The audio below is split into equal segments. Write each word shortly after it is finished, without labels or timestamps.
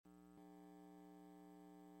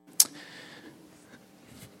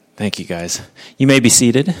Thank you, guys. You may be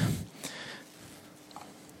seated.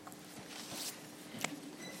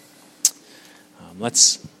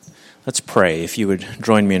 Let's pray. If you would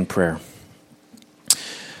join me in prayer.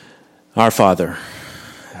 Our Father,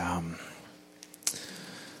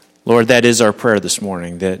 Lord, that is our prayer this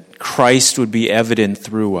morning, that Christ would be evident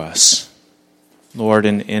through us. Lord,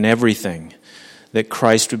 in everything, that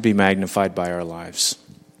Christ would be magnified by our lives.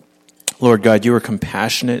 Lord God, you are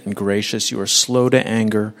compassionate and gracious. You are slow to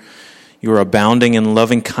anger. You are abounding in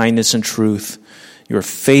loving kindness and truth. You are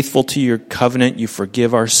faithful to your covenant. You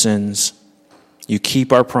forgive our sins. You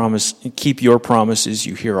keep our promise. You keep your promises.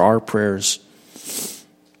 You hear our prayers.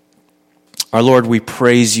 Our Lord, we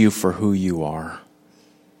praise you for who you are.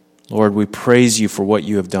 Lord, we praise you for what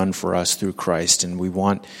you have done for us through Christ, and we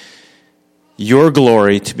want your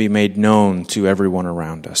glory to be made known to everyone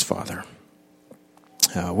around us, Father.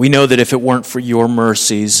 We know that if it weren't for your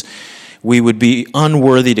mercies, we would be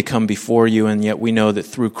unworthy to come before you, and yet we know that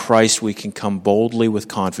through Christ we can come boldly with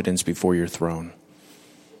confidence before your throne.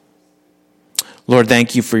 Lord,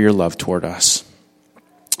 thank you for your love toward us.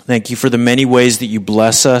 Thank you for the many ways that you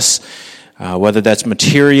bless us, whether that's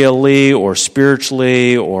materially or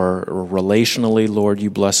spiritually or relationally. Lord, you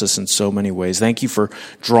bless us in so many ways. Thank you for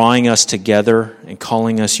drawing us together and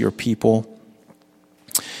calling us your people.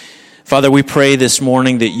 Father, we pray this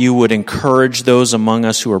morning that you would encourage those among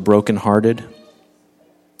us who are brokenhearted.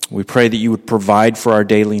 We pray that you would provide for our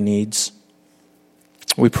daily needs.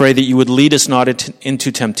 We pray that you would lead us not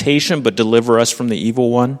into temptation, but deliver us from the evil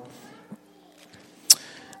one.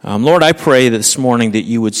 Lord, I pray this morning that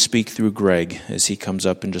you would speak through Greg as he comes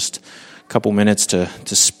up in just a couple minutes to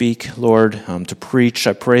speak, Lord, to preach.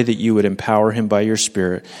 I pray that you would empower him by your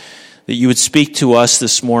Spirit, that you would speak to us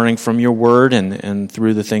this morning from your word and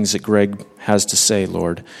through the things that Greg has to say,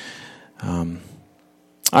 Lord.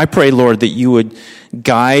 I pray, Lord, that you would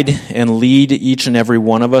guide and lead each and every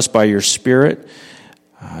one of us by your Spirit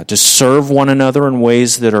to serve one another in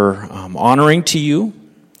ways that are honoring to you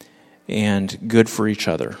and good for each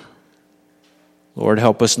other. Lord,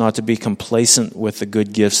 help us not to be complacent with the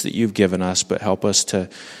good gifts that you've given us, but help us to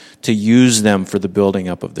use them for the building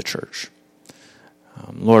up of the church.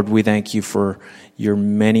 Lord, we thank you for your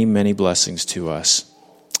many, many blessings to us.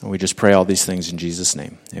 And we just pray all these things in Jesus'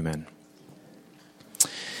 name. Amen.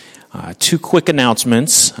 Two quick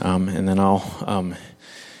announcements, and then I'll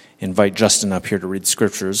invite Justin up here to read the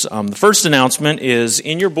scriptures. The first announcement is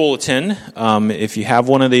in your bulletin. If you have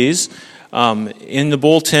one of these, in the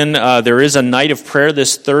bulletin, there is a night of prayer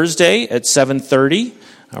this Thursday at 7:30.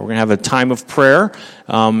 We're going to have a time of prayer,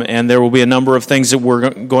 and there will be a number of things that we're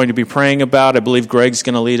going to be praying about. I believe Greg's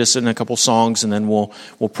going to lead us in a couple songs, and then we'll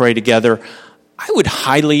pray together. I would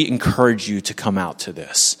highly encourage you to come out to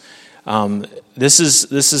this. This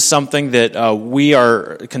is something that we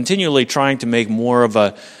are continually trying to make more of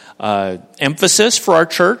a emphasis for our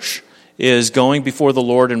church, is going before the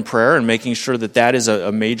Lord in prayer and making sure that is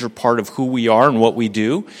a major part of who we are and what we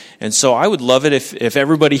do. And so I would love it if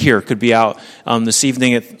everybody here could be out this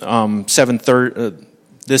evening at 7:30,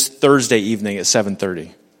 this Thursday evening at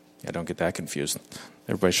 7:30. Yeah, don't get that confused.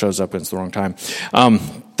 Everybody shows up and it's the wrong time.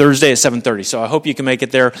 Thursday at 7:30. So I hope you can make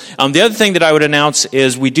it there. The other thing that I would announce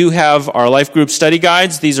is we do have our life group study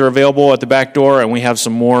guides. These are available at the back door, and we have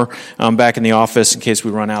some more back in the office in case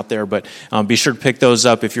we run out there. But be sure to pick those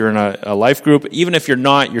up if you're in a life group. Even if you're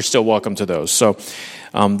not, you're still welcome to those. So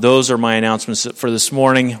those are my announcements for this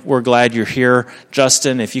morning. We're glad you're here.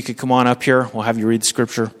 Justin, if you could come on up here, we'll have you read the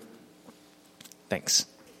scripture. Thanks.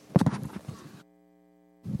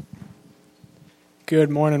 Good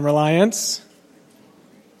morning, Reliance.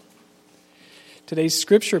 Today's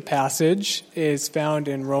scripture passage is found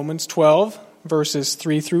in Romans 12, verses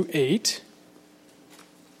 3 through 8.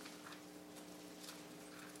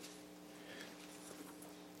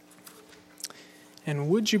 And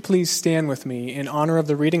would you please stand with me in honor of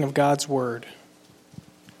the reading of God's word?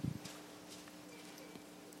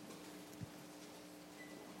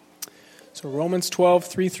 So Romans 12,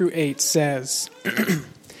 3 through 8 says,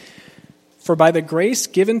 For by the grace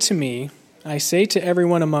given to me, I say to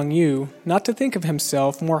everyone among you, not to think of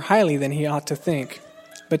himself more highly than he ought to think,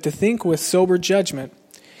 but to think with sober judgment,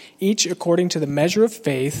 each according to the measure of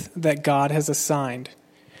faith that God has assigned.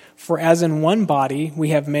 For as in one body we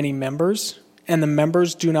have many members, and the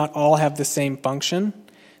members do not all have the same function,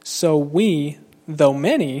 so we, though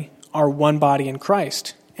many, are one body in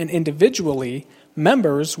Christ, and individually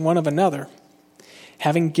members one of another,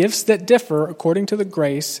 having gifts that differ according to the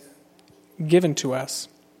grace given to us.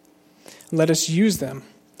 Let us use them.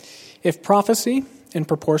 If prophecy, in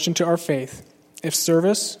proportion to our faith. If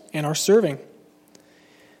service, in our serving.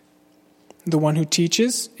 the one who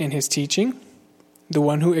teaches in his teaching, the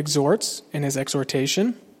one who exhorts in his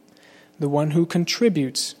exhortation, the one who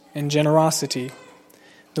contributes in generosity,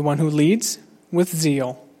 the one who leads with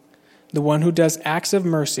zeal, the one who does acts of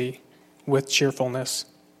mercy with cheerfulness.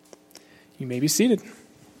 You may be seated.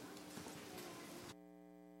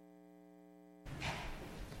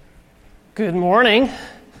 Good morning.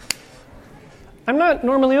 I'm not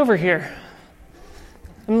normally over here.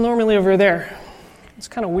 I'm normally over there. It's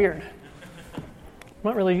kind of weird. I'm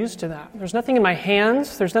not really used to that. There's nothing in my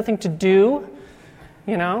hands. There's nothing to do.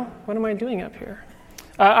 You know, what am I doing up here?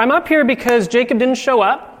 I'm up here because Jacob didn't show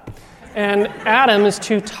up, and Adam is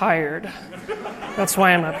too tired. That's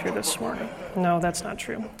why I'm up here this morning. No, that's not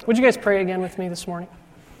true. Would you guys pray again with me this morning?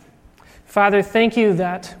 Father, thank you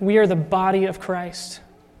that we are the body of Christ.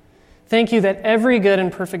 Thank you that every good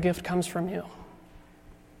and perfect gift comes from you.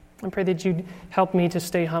 I pray that you'd help me to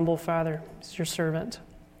stay humble, Father, as your servant.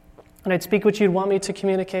 And I'd speak what you'd want me to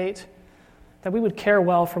communicate, that we would care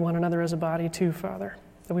well for one another as a body too, Father.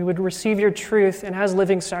 That we would receive your truth and as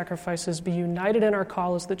living sacrifices be united in our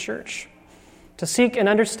call as the church to seek and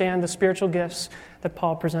understand the spiritual gifts that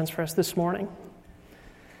Paul presents for us this morning.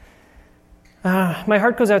 My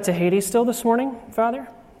heart goes out to Haiti still this morning, Father,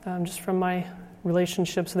 just from my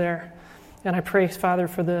relationships there. And I pray, Father,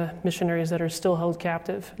 for the missionaries that are still held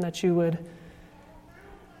captive, and that you would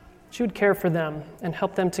care for them and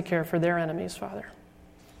help them to care for their enemies, Father.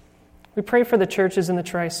 We pray for the churches in the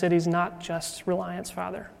Tri-Cities, not just Reliance,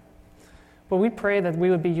 Father. But we pray that we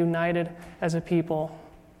would be united as a people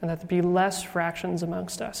and that there be less fractions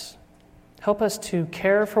amongst us. Help us to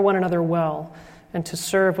care for one another well and to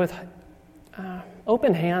serve with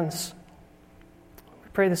open hands. We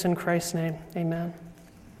pray this in Christ's name. Amen.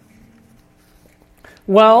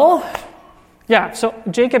 Well, so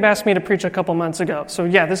Jacob asked me to preach a couple months ago. So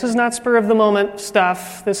this is not spur of the moment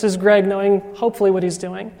stuff. This is Greg knowing hopefully what he's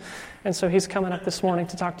doing. And so he's coming up this morning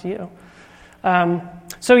to talk to you. I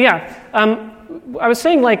was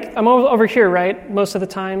saying, I'm over here, right, most of the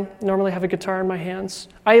time. Normally have a guitar in my hands.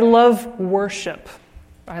 I love worship.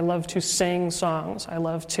 I love to sing songs. I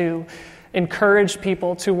love to encourage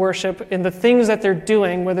people to worship in the things that they're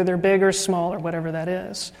doing, whether they're big or small or whatever that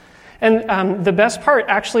is. And the best part,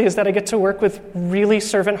 actually, is that I get to work with really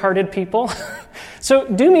servant-hearted people. So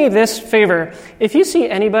do me this favor. If you see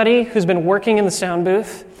anybody who's been working in the sound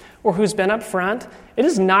booth or who's been up front, it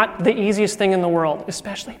is not the easiest thing in the world,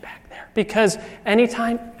 especially back there. Because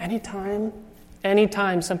anytime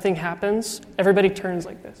something happens, everybody turns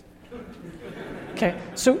like this. Okay,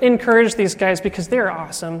 so encourage these guys because they're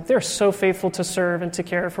awesome. They're so faithful to serve and to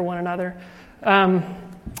care for one another.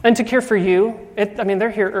 And to care for you. They're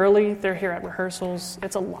here early. They're here at rehearsals.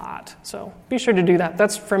 It's a lot. So be sure to do that.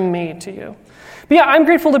 That's from me to you. But I'm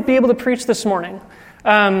grateful to be able to preach this morning.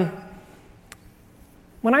 When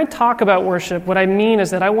I talk about worship, what I mean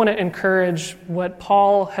is that I want to encourage what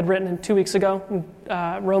Paul had written 2 weeks ago,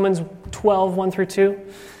 Romans 12, 1 through 2,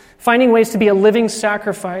 finding ways to be a living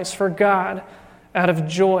sacrifice for God out of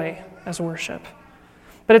joy as worship.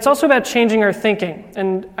 But it's also about changing our thinking.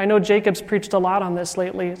 And I know Jacob's preached a lot on this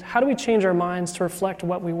lately. How do we change our minds to reflect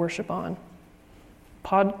what we worship on?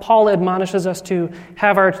 Paul admonishes us to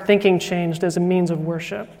have our thinking changed as a means of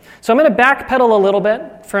worship. So I'm going to backpedal a little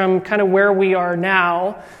bit from kind of where we are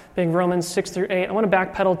now, being Romans 6 through 8. I want to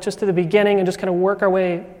backpedal just to the beginning and just kind of work our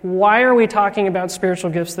way. Why are we talking about spiritual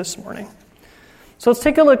gifts this morning? So let's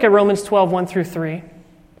take a look at Romans 12, 1 through 3.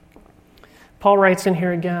 Paul writes in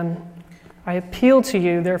here again, I appeal to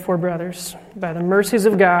you, therefore, brothers, by the mercies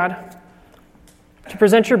of God, to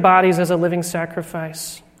present your bodies as a living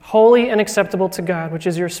sacrifice, holy and acceptable to God, which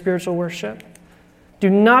is your spiritual worship. Do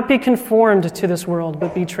not be conformed to this world,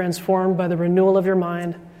 but be transformed by the renewal of your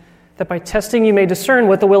mind, that by testing you may discern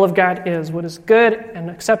what the will of God is, what is good and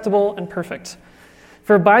acceptable and perfect.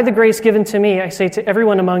 For by the grace given to me, I say to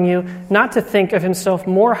everyone among you, not to think of himself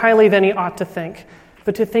more highly than he ought to think,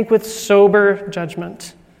 but to think with sober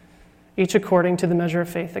judgment, each according to the measure of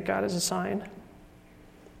faith that God has assigned.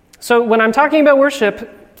 So when I'm talking about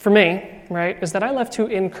worship, for me, right, is that I love to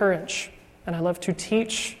encourage, and I love to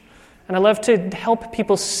teach, and I love to help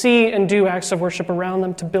people see and do acts of worship around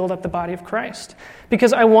them to build up the body of Christ.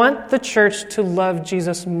 Because I want the church to love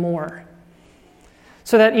Jesus more.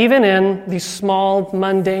 So that even in these small,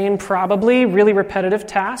 mundane, probably really repetitive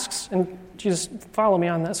tasks, and just follow me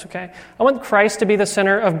on this, okay? I want Christ to be the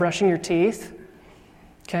center of brushing your teeth,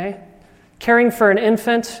 okay? Caring for an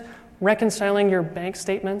infant, reconciling your bank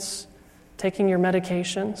statements, taking your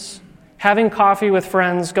medications, having coffee with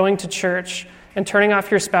friends, going to church, and turning off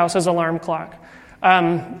your spouse's alarm clock.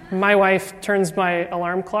 My wife turns my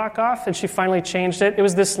alarm clock off, and she finally changed it. It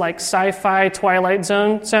was this like sci-fi Twilight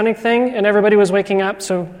Zone sounding thing, and everybody was waking up,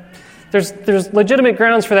 so there's legitimate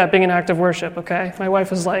grounds for that being an act of worship, okay? My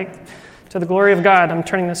wife was like, to the glory of God, I'm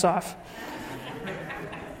turning this off.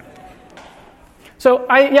 So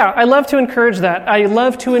I love to encourage that. I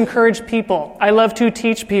love to encourage people. I love to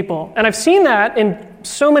teach people. And I've seen that in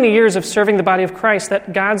so many years of serving the body of Christ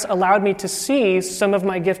that God's allowed me to see some of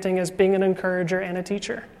my gifting as being an encourager and a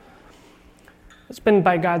teacher. It's been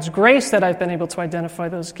by God's grace that I've been able to identify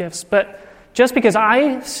those gifts. But just because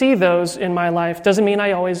I see those in my life doesn't mean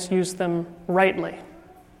I always use them rightly.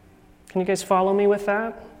 Can you guys follow me with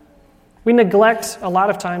that? We neglect a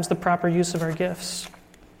lot of times the proper use of our gifts.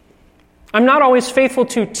 I'm not always faithful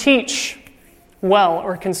to teach well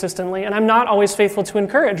or consistently, and I'm not always faithful to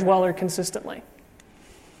encourage well or consistently.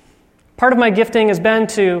 Part of my gifting has been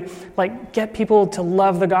to get people to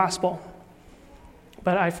love the gospel,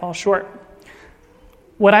 but I fall short.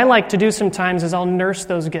 What I like to do sometimes is I'll nurse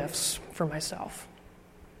those gifts for myself.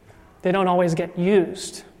 They don't always get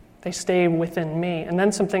used. They stay within me, and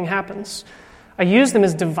then something happens. I use them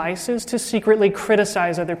as devices to secretly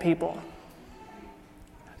criticize other people.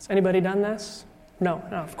 Has anybody done this? No,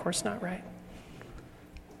 of course not, right?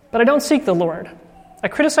 But I don't seek the Lord. I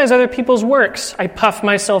criticize other people's works. I puff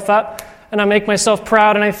myself up, and I make myself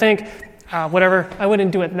proud, and I think, whatever, I wouldn't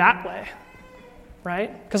do it that way,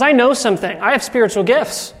 right? Because I know something. I have spiritual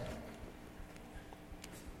gifts.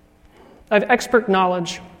 I have expert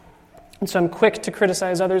knowledge, and so I'm quick to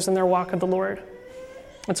criticize others in their walk with the Lord.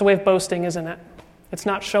 It's a way of boasting, isn't it? It's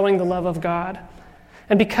not showing the love of God.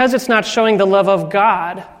 And because it's not showing the love of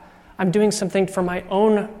God, I'm doing something for my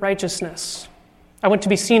own righteousness. I want to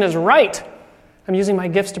be seen as right. I'm using my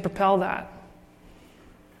gifts to propel that.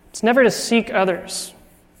 It's never to seek others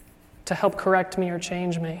to help correct me or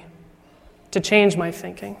change me, to change my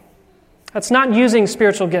thinking. That's not using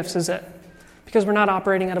spiritual gifts, is it? Because we're not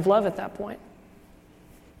operating out of love at that point.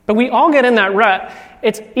 But we all get in that rut.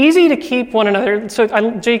 It's easy to keep one another.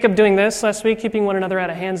 So Jacob doing this last week, keeping one another at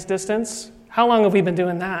a hand's distance. How long have we been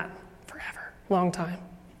doing that? Forever. Long time.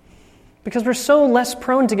 Because we're so less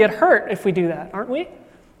prone to get hurt if we do that, aren't we?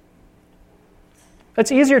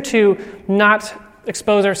 It's easier to not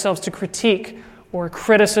expose ourselves to critique or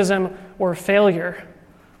criticism or failure.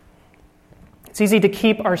 It's easy to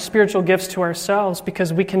keep our spiritual gifts to ourselves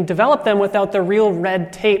because we can develop them without the real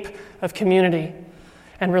red tape of community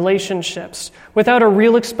and relationships, without a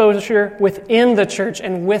real exposure within the church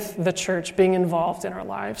and with the church being involved in our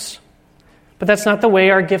lives. But that's not the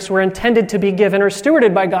way our gifts were intended to be given or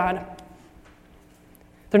stewarded by God.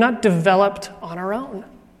 They're not developed on our own.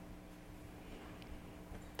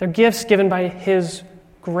 They're gifts given by His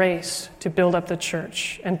grace to build up the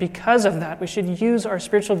church. And because of that, we should use our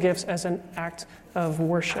spiritual gifts as an act of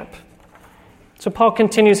worship. So Paul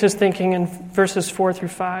continues his thinking in verses 4 through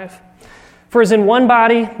 5. For as in one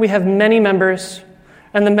body we have many members,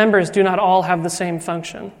 and the members do not all have the same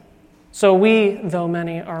function. So we, though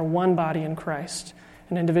many, are one body in Christ,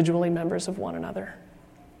 and individually members of one another.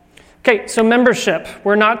 Okay, so membership.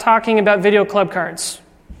 We're not talking about video club cards.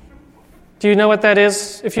 Do you know what that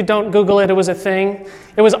is? If you don't, Google it. It was a thing.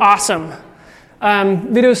 It was awesome.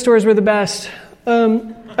 Video stores were the best.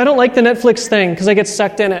 I don't like the Netflix thing because I get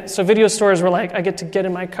sucked in it. So video stores were like, I get to get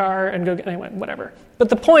in my car and go, anyway, whatever. But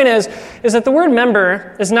the point is that the word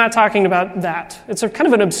member is not talking about that. It's a kind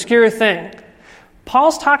of an obscure thing.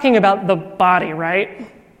 Paul's talking about the body, right?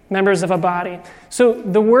 Members of a body. So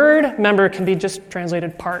the word member can be just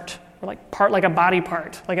translated part, or like part, like a body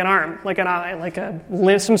part, like an arm, like an eye, like a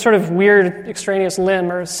limb, some sort of weird extraneous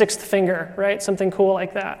limb or sixth finger, right? Something cool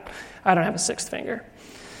like that. I don't have a sixth finger.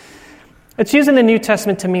 It's used in the New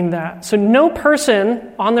Testament to mean that. So no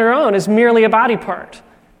person on their own is merely a body part.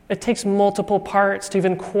 It takes multiple parts to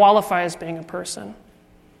even qualify as being a person.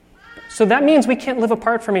 So that means we can't live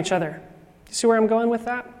apart from each other. You see where I'm going with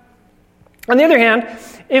that? On the other hand,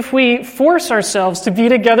 if we force ourselves to be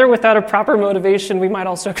together without a proper motivation, we might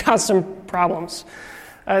also cause some problems.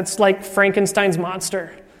 It's like Frankenstein's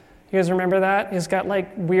monster. You guys remember that? He's got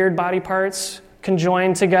like weird body parts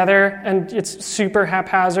conjoined together, and it's super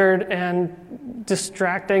haphazard and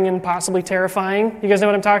distracting and possibly terrifying. You guys know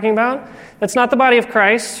what I'm talking about? That's not the body of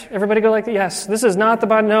Christ. Everybody go like, yes, this is not the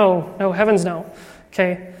body. No, heavens no.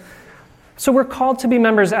 Okay. So we're called to be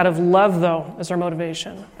members out of love, though, as our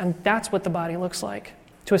motivation. And that's what the body looks like.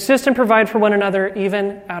 To assist and provide for one another,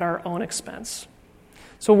 even at our own expense.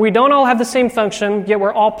 So we don't all have the same function, yet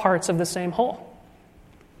we're all parts of the same whole.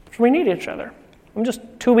 So we need each other. I'm just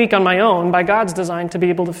too weak on my own, by God's design, to be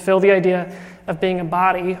able to fill the idea of being a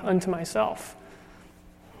body unto myself.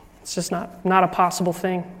 It's just not a possible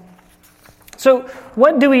thing. So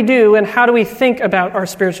what do we do and how do we think about our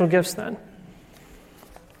spiritual gifts then?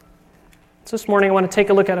 So this morning I want to take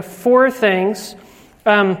a look at 4 things.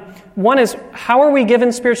 One is, how are we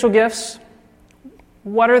given spiritual gifts?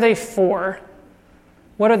 What are they for?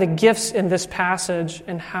 What are the gifts in this passage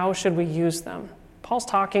and how should we use them? Paul's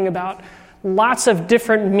talking about lots of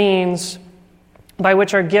different means by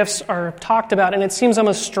which our gifts are talked about, and it seems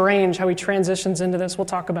almost strange how he transitions into this. We'll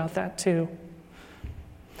talk about that too.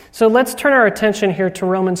 So let's turn our attention here to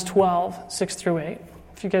Romans 12, 6 through 8,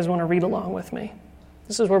 if you guys want to read along with me.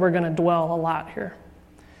 This is where we're going to dwell a lot here.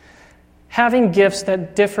 Having gifts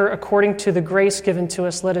that differ according to the grace given to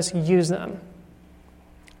us, let us use them.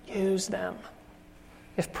 Use them.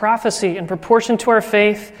 If prophecy in proportion to our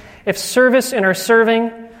faith, if service in our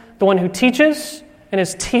serving, the one who teaches in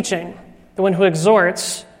his teaching, the one who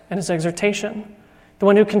exhorts in his exhortation, the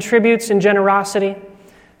one who contributes in generosity,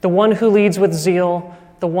 the one who leads with zeal,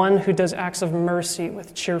 the one who does acts of mercy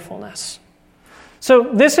with cheerfulness.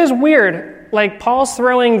 So this is weird. Like, Paul's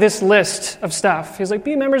throwing this list of stuff. He's like,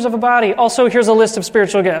 be members of a body. Also, here's a list of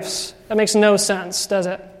spiritual gifts. That makes no sense, does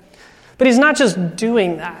it? But he's not just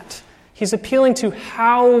doing that. He's appealing to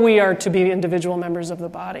how we are to be individual members of the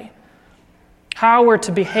body, how we're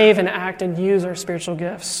to behave and act and use our spiritual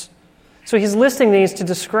gifts. So he's listing these to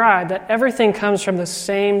describe that everything comes from the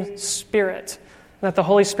same Spirit, and that the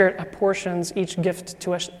Holy Spirit apportions each gift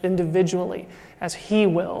to us individually as he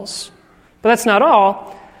wills. But that's not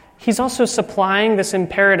all. He's also supplying this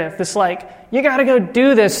imperative, this you got to go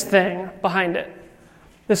do this thing behind it.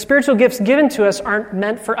 The spiritual gifts given to us aren't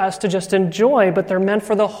meant for us to just enjoy, but they're meant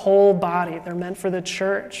for the whole body. They're meant for the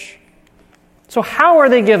church. So how are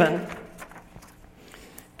they given?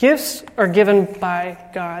 Gifts are given by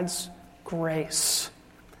God's grace.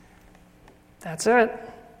 That's it.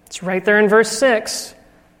 It's right there in verse 6.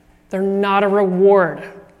 They're not a reward.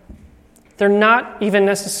 They're not even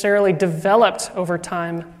necessarily developed over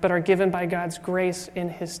time, but are given by God's grace in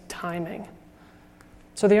his timing.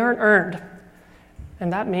 So they aren't earned.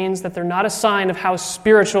 And that means that they're not a sign of how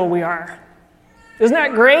spiritual we are. Isn't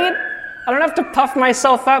that great? I don't have to puff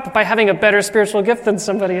myself up by having a better spiritual gift than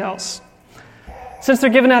somebody else. Since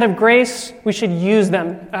they're given out of grace, we should use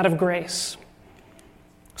them out of grace.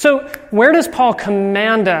 So where does Paul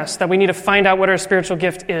command us that we need to find out what our spiritual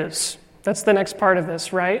gift is? That's the next part of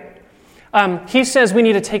this, right? He says we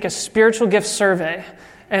need to take a spiritual gift survey.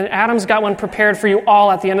 And Adam's got one prepared for you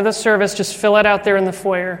all at the end of the service. Just fill it out there in the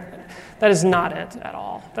foyer. That is not it at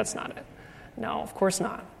all. That's not it. No, of course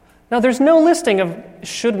not. Now, there's no listing of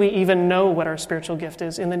should we even know what our spiritual gift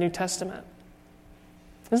is in the New Testament.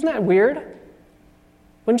 Isn't that weird?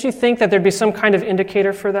 Wouldn't you think that there'd be some kind of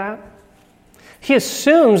indicator for that? He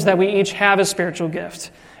assumes that we each have a spiritual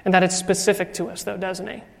gift and that it's specific to us, though, doesn't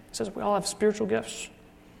he? He says we all have spiritual gifts.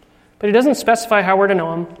 But he doesn't specify how we're to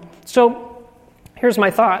know them. So here's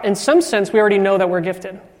my thought. In some sense, we already know that we're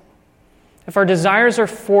gifted. If our desires are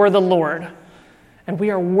for the Lord and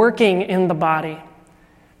we are working in the body,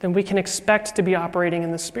 then we can expect to be operating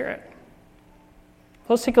in the Spirit.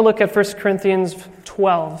 Let's take a look at 1 Corinthians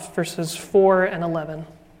 12, verses 4 and 11.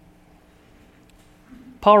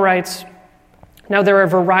 Paul writes, "Now there are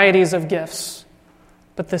varieties of gifts,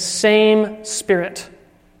 but the same Spirit."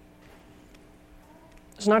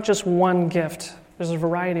 There's not just one gift. There's a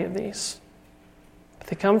variety of these. But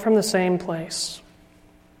they come from the same place.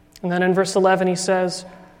 And then in verse 11 he says,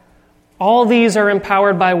 "All these are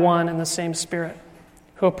empowered by one and the same Spirit,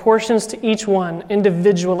 who apportions to each one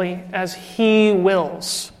individually as he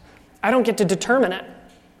wills." I don't get to determine it.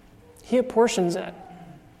 He apportions it.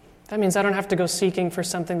 That means I don't have to go seeking for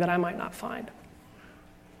something that I might not find.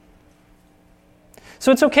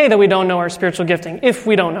 So it's okay that we don't know our spiritual gifting if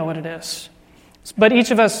we don't know what it is. But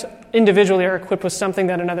each of us individually are equipped with something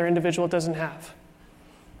that another individual doesn't have.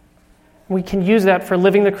 We can use that for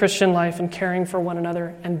living the Christian life and caring for one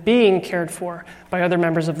another and being cared for by other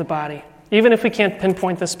members of the body, even if we can't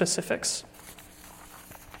pinpoint the specifics.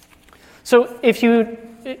 So if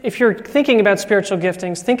you're thinking about spiritual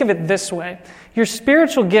giftings, think of it this way. Your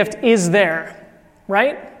spiritual gift is there,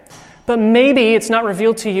 right? But maybe it's not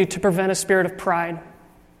revealed to you to prevent a spirit of pride.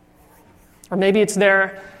 Or maybe it's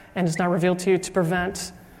there and it's not revealed to you to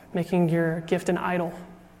prevent making your gift an idol.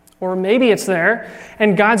 Or maybe it's there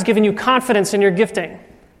and God's given you confidence in your gifting.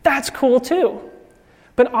 That's cool too.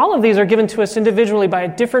 But all of these are given to us individually by a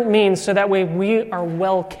different means so that way we are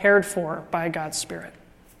well cared for by God's Spirit.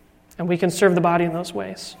 And we can serve the body in those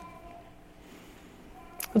ways.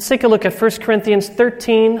 Let's take a look at 1 Corinthians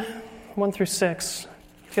 13, 1 through 6.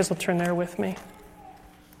 You guys will turn there with me.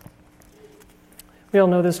 We all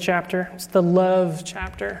know this chapter. It's the love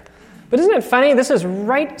chapter. But isn't it funny? This is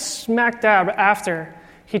right smack dab after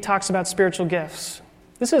he talks about spiritual gifts.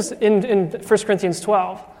 This is in 1 Corinthians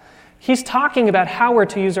 12. He's talking about how we're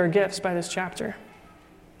to use our gifts by this chapter.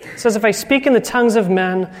 It says, if I speak in the tongues of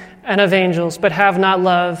men and of angels, but have not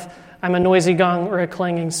love, I'm a noisy gong or a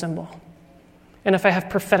clanging cymbal. And if I have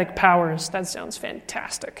prophetic powers, that sounds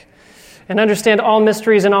fantastic. And understand all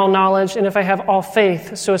mysteries and all knowledge, and if I have all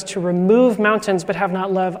faith so as to remove mountains but have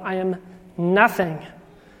not love, I am nothing.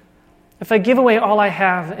 If I give away all I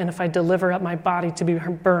have, and if I deliver up my body to be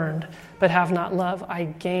burned but have not love, I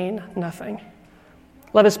gain nothing.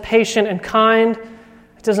 Love is patient and kind.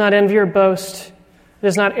 It does not envy or boast. It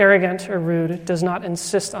is not arrogant or rude. It does not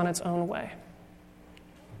insist on its own way.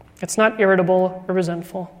 It's not irritable or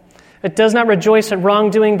resentful. It does not rejoice at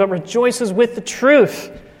wrongdoing, but rejoices with the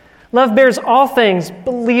truth. Love bears all things,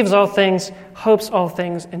 believes all things, hopes all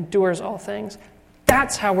things, endures all things.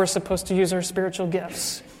 That's how we're supposed to use our spiritual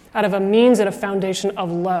gifts, out of a means and a foundation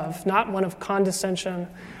of love, not one of condescension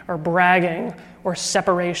or bragging or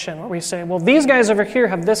separation, where we say, well, these guys over here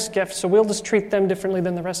have this gift, so we'll just treat them differently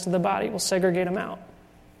than the rest of the body. We'll segregate them out.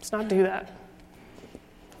 Let's not do that.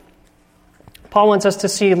 Paul wants us to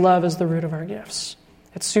see love as the root of our gifts.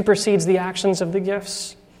 It supersedes the actions of the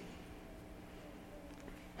gifts.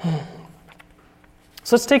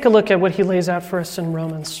 So let's take a look at what he lays out for us in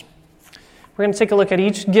Romans. We're going to take a look at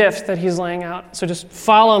each gift that he's laying out. So just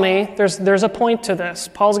follow me. There's a point to this.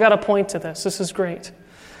 Paul's got a point to this. This is great.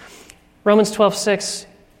 Romans 12:6,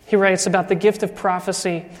 he writes about the gift of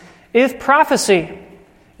prophecy. If prophecy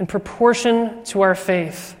in proportion to our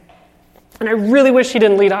faith. And I really wish he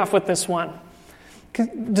didn't lead off with this one.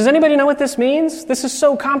 Does anybody know what this means? This is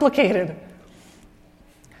so complicated.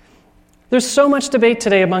 There's so much debate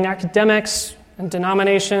today among academics and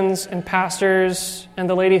denominations and pastors and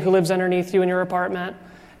the lady who lives underneath you in your apartment.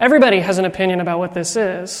 Everybody has an opinion about what this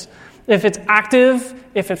is. If it's active,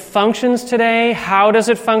 if it functions today, how does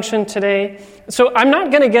it function today? So I'm not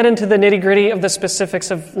going to get into the nitty-gritty of the specifics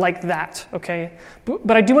of like that, okay?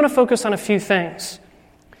 But I do want to focus on a few things.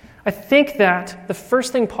 I think that the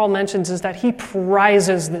first thing Paul mentions is that he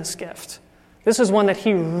prizes this gift. This is one that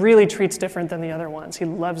he really treats different than the other ones. He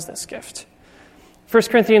loves this gift. 1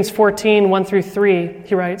 Corinthians 14, 1-3,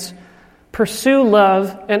 he writes, pursue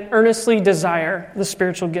love and earnestly desire the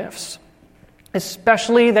spiritual gifts,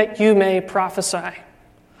 especially that you may prophesy.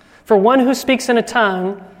 For one who speaks in a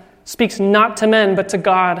tongue speaks not to men but to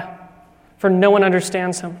God, for no one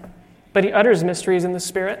understands him, but he utters mysteries in the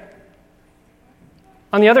Spirit.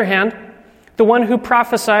 On the other hand, the one who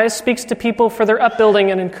prophesies speaks to people for their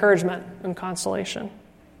upbuilding and encouragement and consolation.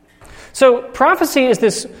 So prophecy is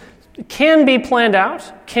this, can be planned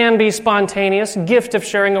out, can be spontaneous gift of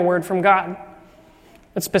sharing a word from God.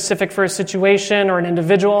 It's specific for a situation or an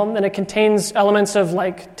individual, and it contains elements of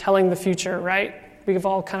like telling the future, right? We've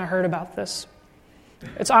all kind of heard about this.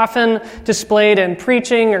 It's often displayed in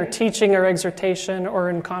preaching or teaching or exhortation or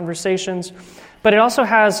in conversations, but it also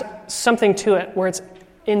has something to it where it's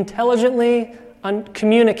intelligently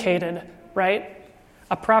communicated, right?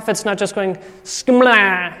 A prophet's not just going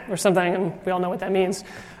skmla or something, and we all know what that means.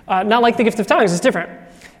 Not like the gift of tongues, it's different.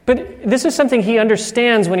 But this is something he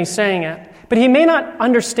understands when he's saying it, but he may not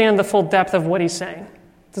understand the full depth of what he's saying.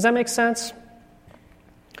 Does that make sense?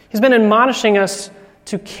 He's been admonishing us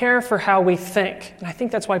to care for how we think, and I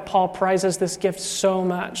think that's why Paul prizes this gift so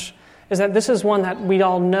much, is that this is one that we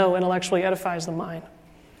all know intellectually edifies the mind.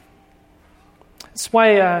 That's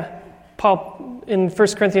why Paul, in 1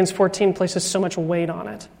 Corinthians 14, places so much weight on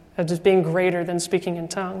it, as just being greater than speaking in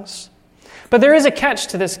tongues. But there is a catch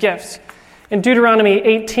to this gift. In Deuteronomy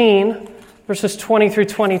 18, verses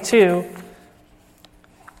 20-22,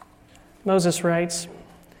 Moses writes,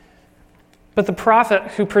 but the prophet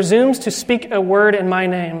who presumes to speak a word in my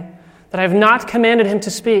name that I have not commanded him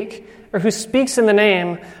to speak, or who speaks in the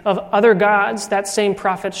name of other gods, that same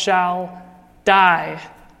prophet shall die.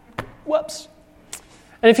 Whoops.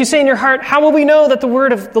 And if you say in your heart, how will we know that the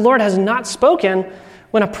word of the Lord has not spoken?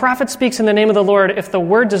 When a prophet speaks in the name of the Lord, if the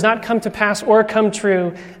word does not come to pass or come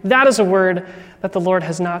true, that is a word that the Lord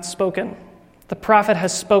has not spoken. The prophet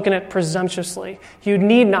has spoken it presumptuously. You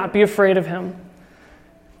need not be afraid of him.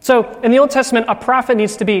 So in the Old Testament, a prophet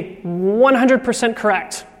needs to be 100%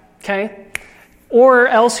 correct, okay? Or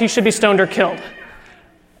else he should be stoned or killed.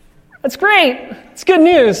 That's great. It's good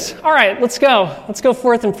news. All right, let's go. Let's go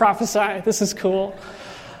forth and prophesy. This is cool.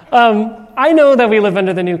 I know that we live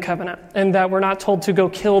under the new covenant and that we're not told to go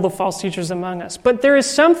kill the false teachers among us. But there is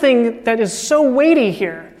something that is so weighty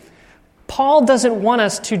here. Paul doesn't want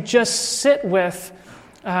us to just sit with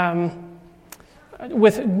us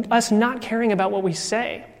not caring about what we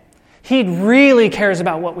say. He really cares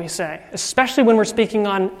about what we say, especially when we're speaking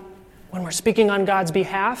on God's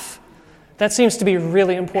behalf. That seems to be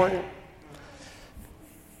really important.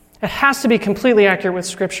 It has to be completely accurate with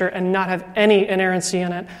Scripture and not have any inerrancy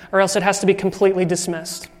in it, or else it has to be completely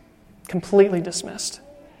dismissed. Completely dismissed.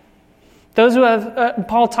 Those who have,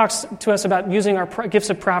 Paul talks to us about using our gifts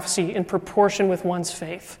of prophecy in proportion with one's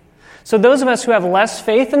faith. So those of us who have less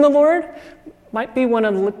faith in the Lord might want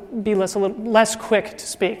to be a little less quick to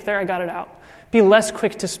speak. There, I got it out. Be less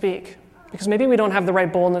quick to speak, because maybe we don't have the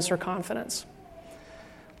right boldness or confidence.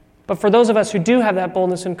 But for those of us who do have that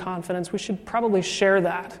boldness and confidence, we should probably share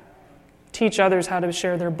that. Teach others how to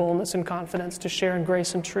share their boldness and confidence, to share in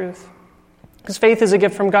grace and truth. Because faith is a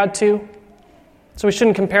gift from God too. So we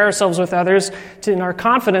shouldn't compare ourselves with others in our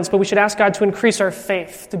confidence, but we should ask God to increase our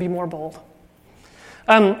faith to be more bold.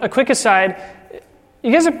 A quick aside,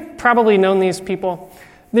 you guys have probably known these people.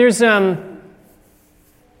 There's, when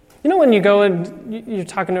you go and you're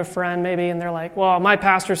talking to a friend maybe, and they're like, well, my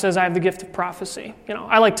pastor says I have the gift of prophecy.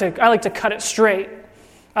 I like to cut it straight.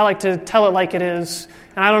 I like to tell it like it is,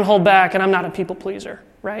 and I don't hold back, and I'm not a people pleaser,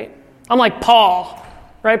 right? I'm like Paul,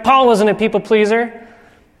 right? Paul wasn't a people pleaser.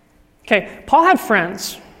 Okay, Paul had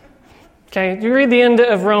friends. Okay, you read the end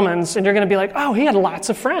of Romans, and you're going to be like, oh, he had lots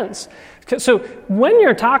of friends. So when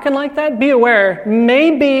you're talking like that, be aware,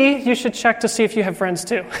 maybe you should check to see if you have friends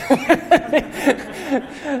too.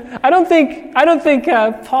 I don't think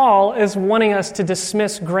Paul is wanting us to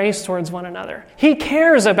dismiss grace towards one another. He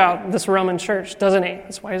cares about this Roman church, doesn't he?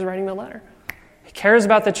 That's why he's writing the letter. He cares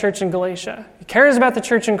about the church in Galatia. He cares about the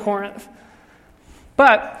church in Corinth.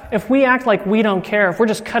 But if we act like we don't care, if we're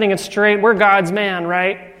just cutting it straight, we're God's man,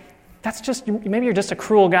 right? Maybe you're just a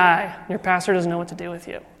cruel guy. Your pastor doesn't know what to do with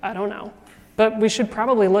you. I don't know. But we should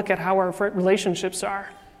probably look at how our relationships are.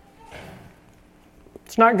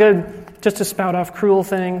 It's not good just to spout off cruel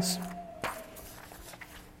things.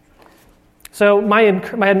 So my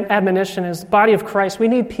admonition is, the body of Christ, we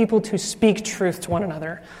need people to speak truth to one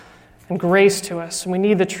another and grace to us. And we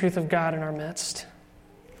need the truth of God in our midst.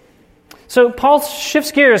 So Paul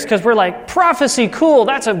shifts gears because we're like, prophecy, cool,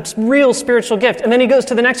 that's a real spiritual gift. And then he goes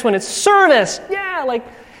to the next one, it's service. Yeah,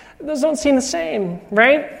 those don't seem the same,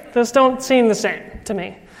 right? Those don't seem the same to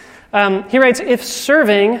me. He writes, if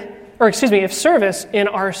service in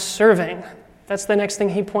our serving. That's the next thing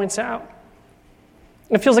he points out.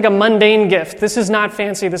 It feels like a mundane gift. This is not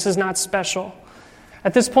fancy. This is not special.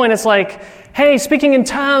 At this point, it's like, hey, speaking in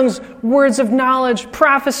tongues, words of knowledge,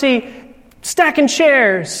 prophecy, stacking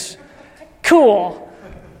chairs. Cool.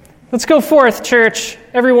 Let's go forth, church.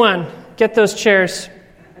 Everyone, get those chairs.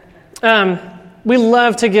 We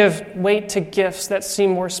love to give weight to gifts that seem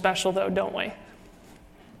more special, though, don't we?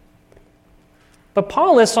 But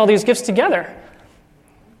Paul lists all these gifts together.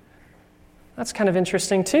 That's kind of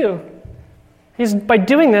interesting, too. By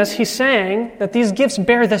doing this, he's saying that these gifts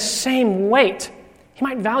bear the same weight. He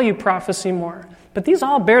might value prophecy more, but these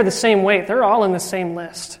all bear the same weight. They're all in the same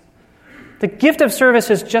list. The gift of service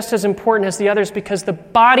is just as important as the others because the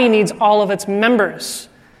body needs all of its members.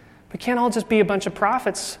 We can't all just be a bunch of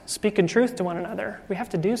prophets speaking truth to one another. We have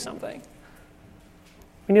to do something.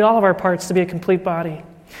 We need all of our parts to be a complete body.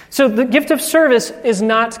 So the gift of service is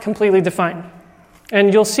not completely defined.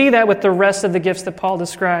 And you'll see that with the rest of the gifts that Paul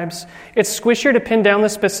describes. It's squishier to pin down the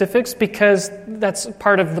specifics because that's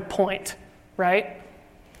part of the point, right?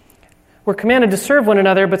 We're commanded to serve one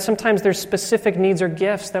another, but sometimes there's specific needs or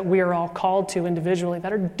gifts that we are all called to individually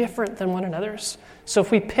that are different than one another's. So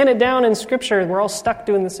if we pin it down in Scripture, we're all stuck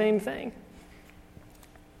doing the same thing.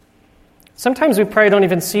 Sometimes we probably don't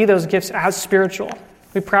even see those gifts as spiritual.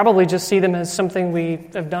 We probably just see them as something we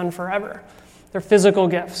have done forever. They're physical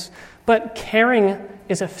gifts. But caring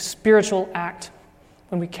is a spiritual act.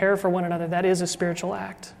 When we care for one another, that is a spiritual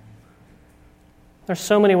act. There's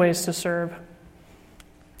so many ways to serve.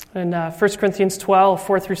 In 1 Corinthians 12,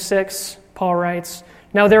 4-6, Paul writes,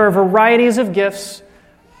 now there are varieties of gifts,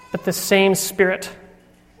 but the same Spirit.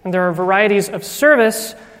 And there are varieties of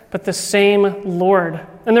service, but the same Lord.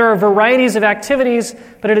 And there are varieties of activities,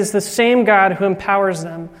 but it is the same God who empowers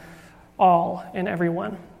them all and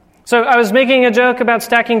everyone. So I was making a joke about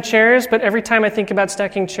stacking chairs, but every time I think about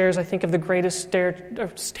stacking chairs, I think of the greatest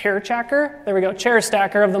chair stacker. There we go, chair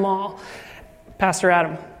stacker of them all, Pastor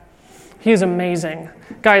Adam. He is amazing.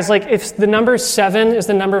 Guys, if the number 7 is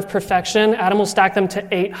the number of perfection, Adam will stack them to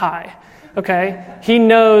 8 high, okay? He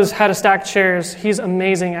knows how to stack chairs. He's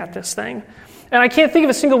amazing at this thing. And I can't think of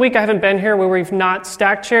a single week I haven't been here where we've not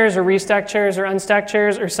stacked chairs or restacked chairs or unstacked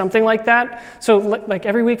chairs or something like that. So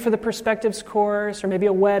every week for the Perspectives course or maybe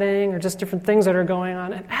a wedding or just different things that are going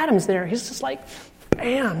on. And Adam's there. He's just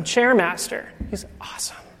bam, chair master. He's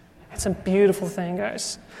awesome. It's a beautiful thing,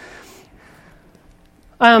 guys.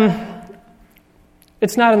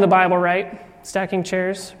 It's not in the Bible, right? Stacking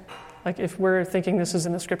chairs. Like, if we're thinking this is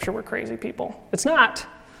in the scripture, we're crazy people. It's not.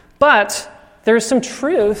 But there's some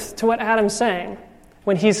truth to what Adam's saying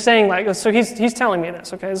when he's saying, like, so he's telling me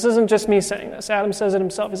this, okay? This isn't just me saying this. Adam says it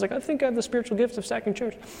himself. He's like, I think I have the spiritual gift of stacking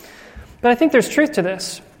chairs. But I think there's truth to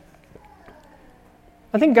this.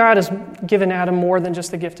 I think God has given Adam more than just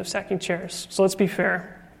the gift of stacking chairs. So let's be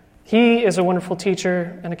fair. He is a wonderful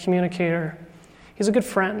teacher and a communicator. He's a good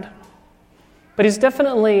friend. But he's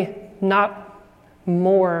definitely not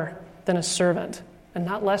more than a servant and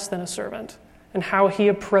not less than a servant in how he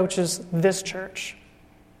approaches this church.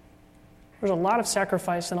 There's a lot of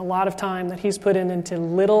sacrifice and a lot of time that he's put into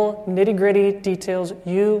little nitty-gritty details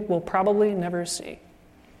you will probably never see.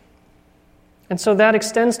 And so that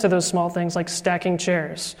extends to those small things like stacking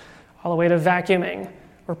chairs, all the way to vacuuming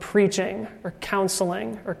or preaching or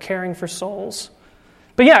counseling or caring for souls.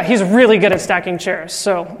 But yeah, he's really good at stacking chairs.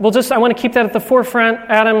 So I want to keep that at the forefront.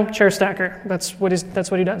 Adam, chair stacker. That's what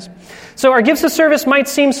he does. So our gifts of service might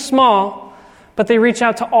seem small, but they reach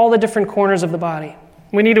out to all the different corners of the body.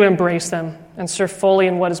 We need to embrace them and serve fully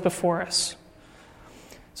in what is before us.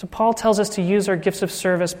 So Paul tells us to use our gifts of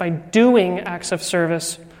service by doing acts of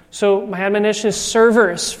service. So my admonition is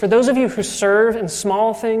servers. For those of you who serve in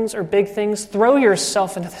small things or big things, throw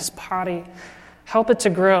yourself into this body. Help it to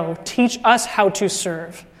grow. Teach us how to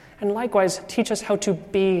serve. And likewise, teach us how to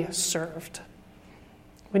be served.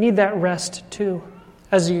 We need that rest too,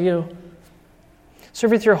 as you.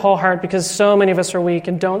 Serve with your whole heart, because so many of us are weak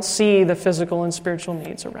and don't see the physical and spiritual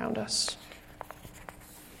needs around us.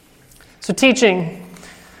 So teaching.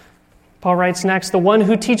 Paul writes next, the one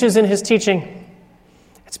who teaches in his teaching.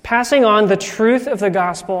 It's passing on the truth of the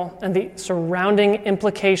gospel and the surrounding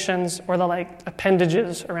implications or the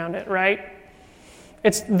appendages around it, right?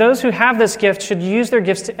 It's those who have this gift should use their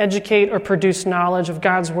gifts to educate or produce knowledge of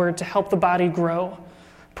God's word to help the body grow.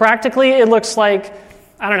 Practically, it looks like,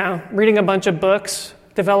 reading a bunch of books,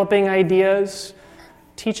 developing ideas,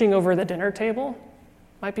 teaching over the dinner table.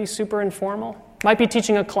 Might be super informal. Might be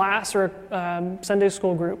teaching a class or a Sunday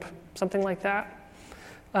school group, something like that.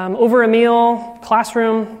 Over a meal,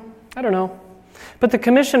 classroom, I don't know. But the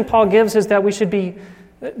commission Paul gives is that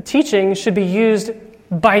teaching should be used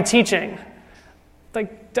by teaching.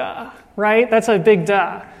 Like, duh, right? That's a big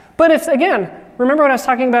duh. But remember what I was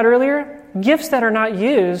talking about earlier? Gifts that are not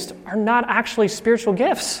used are not actually spiritual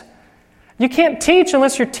gifts. You can't teach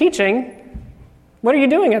unless you're teaching. What are you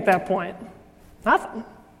doing at that point? Nothing.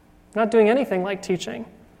 Not doing anything like teaching.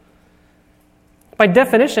 By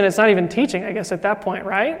definition, it's not even teaching, I guess, at that point,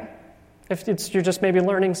 right? If you're just maybe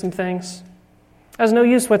learning some things. It has no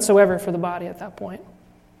use whatsoever for the body at that point.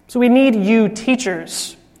 So we need you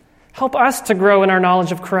teachers. Help us to grow in our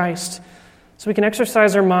knowledge of Christ so we can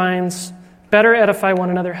exercise our minds, better edify one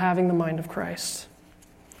another, having the mind of Christ.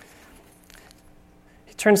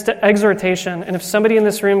 He turns to exhortation, and if somebody in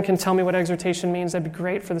this room can tell me what exhortation means, that'd be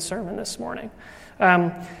great for the sermon this morning.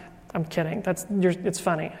 I'm kidding. It's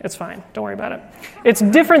funny. It's fine. Don't worry about it. It's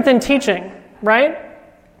different than teaching, right?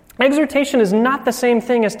 Exhortation is not the same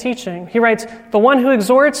thing as teaching. He writes, the one who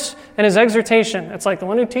exhorts and his exhortation. It's like the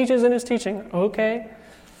one who teaches and his teaching. Okay.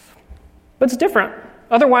 But it's different.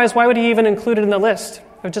 Otherwise, why would he even include it in the list?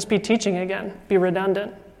 It would just be teaching again, be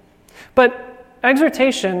redundant. But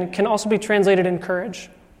exhortation can also be translated encourage.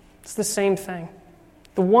 It's the same thing.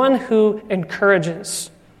 The one who encourages.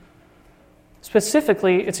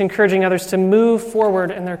 Specifically, it's encouraging others to move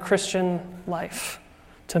forward in their Christian life,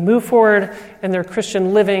 to move forward in their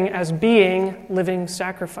Christian living as being living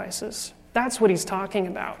sacrifices. That's what he's talking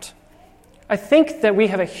about. I think that we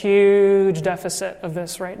have a huge deficit of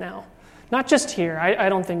this right now. Not just here. I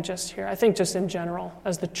don't think just here. I think just in general,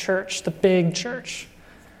 as the church, the big church.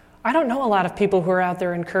 I don't know a lot of people who are out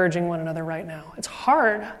there encouraging one another right now. It's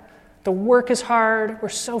hard. The work is hard. We're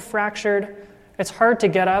so fractured. It's hard to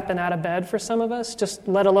get up and out of bed for some of us, just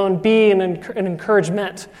let alone be an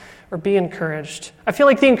encouragement or be encouraged. I feel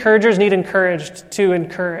like the encouragers need encouraged to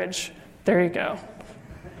encourage. There you go.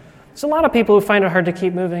 There's a lot of people who find it hard to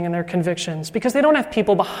keep moving in their convictions because they don't have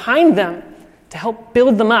people behind them to help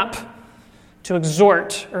build them up, to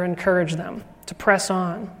exhort or encourage them, to press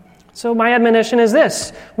on. So my admonition is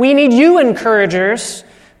this. We need you encouragers.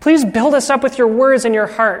 Please build us up with your words and your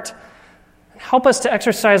heart. Help us to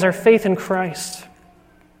exercise our faith in Christ.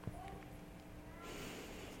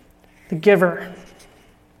 The giver.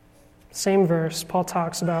 Same verse, Paul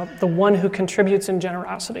talks about the one who contributes in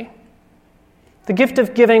generosity. The gift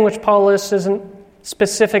of giving, which Paul lists, isn't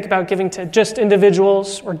specific about giving to just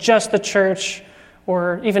individuals or just the church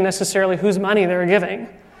or even necessarily whose money they're giving.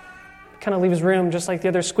 kind of leaves room, just like the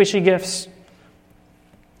other squishy gifts.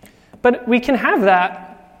 But we can have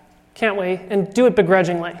that, can't we, and do it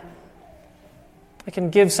begrudgingly. I can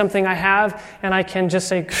give something I have, and I can just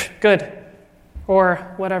say, good,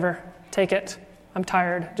 or whatever, take it. I'm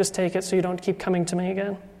tired, just take it so you don't keep coming to me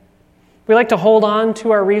again. We like to hold on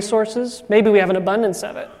to our resources. Maybe we have an abundance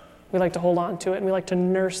of it. We like to hold on to it, and we like to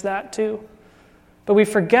nurse that too. But we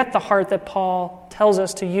forget the heart that Paul tells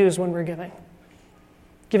us to use when we're giving.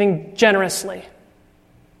 Giving generously.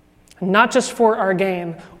 Not just for our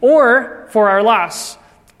gain or for our loss.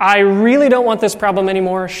 I really don't want this problem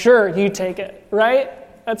anymore. Sure, you take it, right?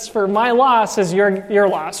 That's for my loss is your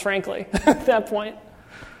loss, frankly, at that point.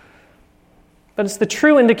 But it's the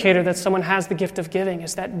true indicator that someone has the gift of giving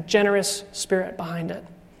is that generous spirit behind it.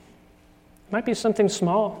 It might be something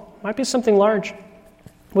small. It might be something large.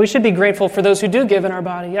 We should be grateful for those who do give in our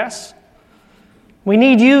body, yes? We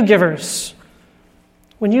need you, givers.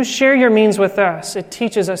 When you share your means with us, it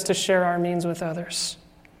teaches us to share our means with others.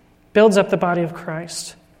 Builds up the body of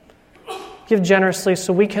Christ. Give generously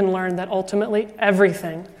so we can learn that ultimately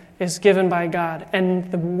everything is given by God, and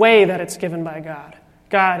the way that it's given by God.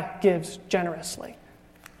 God gives generously.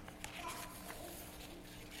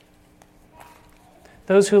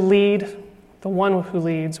 Those who lead, the one who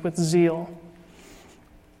leads with zeal.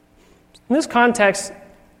 In this context,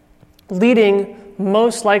 leading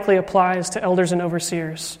most likely applies to elders and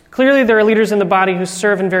overseers. Clearly, there are leaders in the body who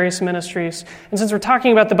serve in various ministries. And since we're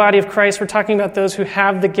talking about the body of Christ, we're talking about those who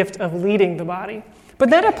have the gift of leading the body.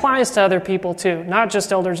 But that applies to other people too, not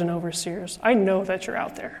just elders and overseers. I know that you're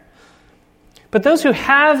out there. But those who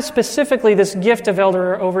have specifically this gift of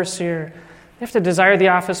elder or overseer, they have to desire the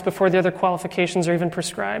office before the other qualifications are even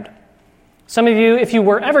prescribed. Some of you, if you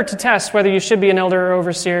were ever to test whether you should be an elder or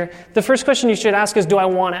overseer, the first question you should ask is, do I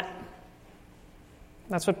want it?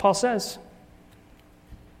 That's what Paul says.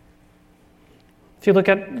 If you look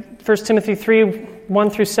at 1 Timothy 3, 1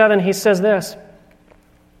 through 7, he says this.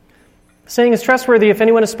 The saying is trustworthy. If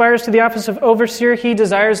anyone aspires to the office of overseer, he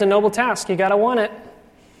desires a noble task. You got to want it.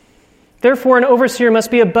 Therefore, an overseer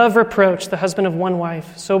must be above reproach, the husband of one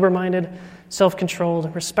wife, sober-minded,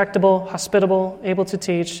 self-controlled, respectable, hospitable, able to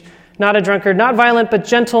teach, not a drunkard, not violent, but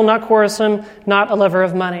gentle, not quarrelsome, not a lover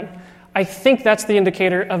of money. I think that's the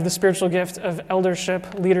indicator of the spiritual gift of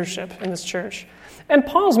eldership, leadership in this church. And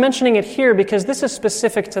Paul's mentioning it here because this is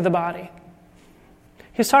specific to the body.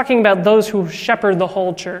 He's talking about those who shepherd the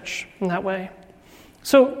whole church in that way.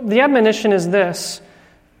 So the admonition is this.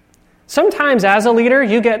 Sometimes as a leader,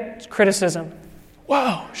 you get criticism.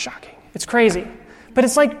 Whoa, shocking. It's crazy. But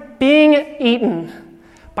it's like being eaten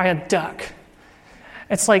by a duck.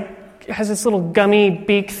 It's like it has this little gummy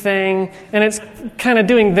beak thing, and it's kind of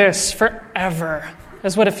doing this forever,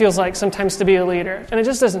 is what it feels like sometimes to be a leader. And it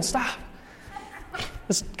just doesn't stop.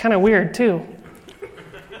 It's kind of weird, too.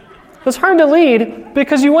 It's hard to lead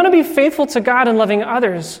because you want to be faithful to God and loving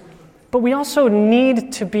others, but we also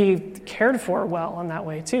need to be cared for well in that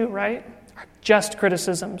way, too, right? Just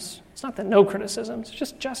criticisms. It's not that no criticisms,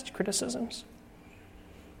 it's just criticisms.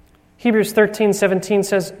 Hebrews 13:17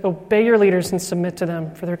 says, obey your leaders and submit to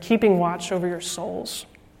them, for they're keeping watch over your souls.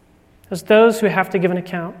 As those who have to give an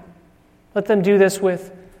account, let them do this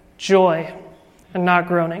with joy and not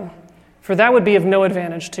groaning, for that would be of no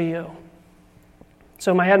advantage to you.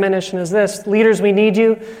 So my admonition is this, leaders, we need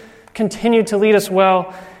you. Continue to lead us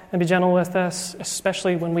well and be gentle with us,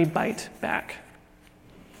 especially when we bite back.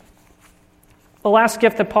 The last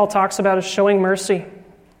gift that Paul talks about is showing mercy.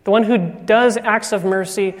 The one who does acts of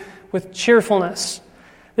mercy with cheerfulness.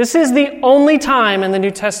 This is the only time in the New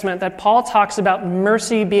Testament that Paul talks about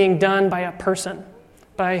mercy being done by a person,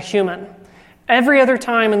 by a human. Every other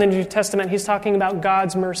time in the New Testament, he's talking about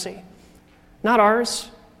God's mercy, not ours.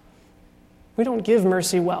 We don't give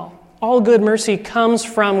mercy well. All good mercy comes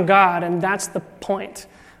from God, and that's the point.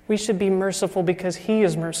 We should be merciful because he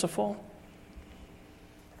is merciful.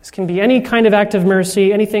 This can be any kind of act of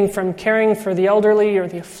mercy, anything from caring for the elderly or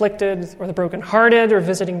the afflicted or the brokenhearted or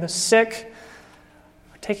visiting the sick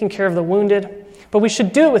or taking care of the wounded. But we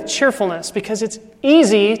should do it with cheerfulness because it's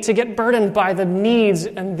easy to get burdened by the needs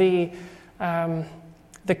and the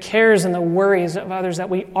cares and the worries of others that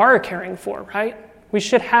we are caring for, right? We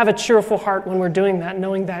should have a cheerful heart when we're doing that,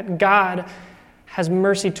 knowing that God has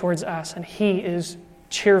mercy towards us and he is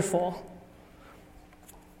cheerful.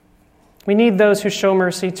 We need those who show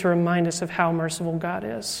mercy to remind us of how merciful God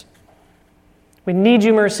is. We need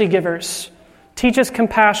you, mercy givers. Teach us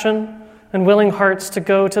compassion and willing hearts to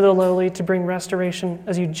go to the lowly to bring restoration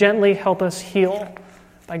as you gently help us heal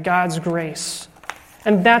by God's grace.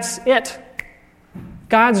 And that's it.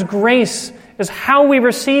 God's grace is how we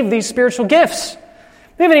receive these spiritual gifts.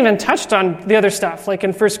 We haven't even touched on the other stuff, like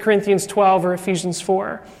in 1 Corinthians 12 or Ephesians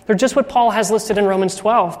 4. They're just what Paul has listed in Romans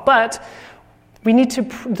 12. But we need to,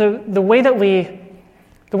 the way that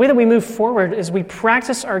we move forward is we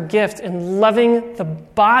practice our gift in loving the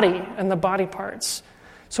body and the body parts.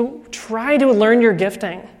 So try to learn your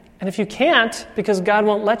gifting. And if you can't, because God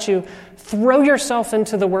won't let you, throw yourself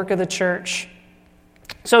into the work of the church.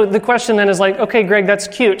 So the question then is like, okay, Greg, that's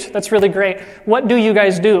cute. That's really great. What do you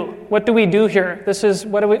guys do? What do we do here?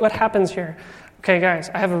 What happens here? Okay, guys,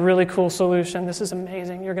 I have a really cool solution. This is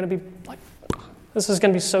amazing. You're going to be like, this is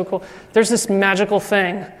going to be so cool. There's this magical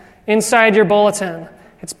thing inside your bulletin.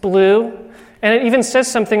 It's blue, and it even says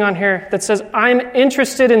something on here that says, I'm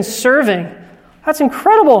interested in serving. That's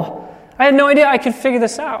incredible. I had no idea I could figure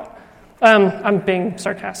this out. I'm being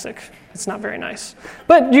sarcastic. It's not very nice.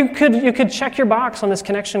 But you could check your box on this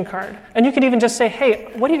connection card, and you could even just say,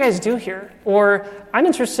 hey, what do you guys do here? Or I'm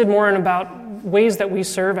interested more in about ways that we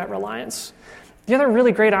serve at Reliance. The other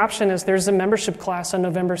really great option is there's a membership class on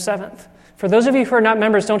November 7th. For those of you who are not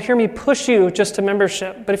members, don't hear me push you just to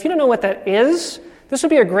membership. But if you don't know what that is, this would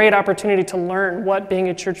be a great opportunity to learn what being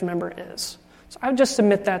a church member is. So I would just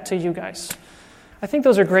submit that to you guys. I think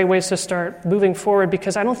those are great ways to start moving forward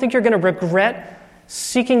because I don't think you're going to regret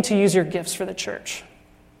seeking to use your gifts for the church.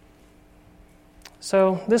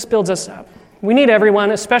 So this builds us up. We need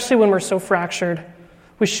everyone, especially when we're so fractured.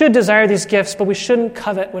 We should desire these gifts, but we shouldn't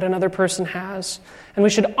covet what another person has. And we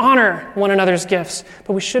should honor one another's gifts,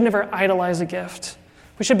 but we should never idolize a gift.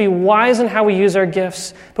 We should be wise in how we use our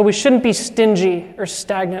gifts, but we shouldn't be stingy or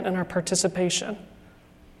stagnant in our participation.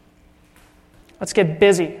 Let's get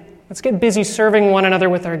busy. Let's get busy serving one another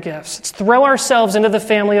with our gifts. Let's throw ourselves into the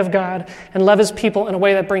family of God and love his people in a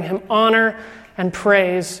way that bring him honor and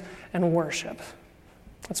praise and worship.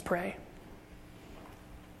 Let's pray.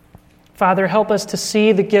 Father, help us to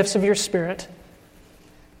see the gifts of your Spirit.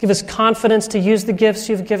 Give us confidence to use the gifts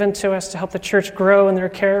you've given to us to help the church grow in their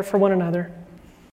care for one another.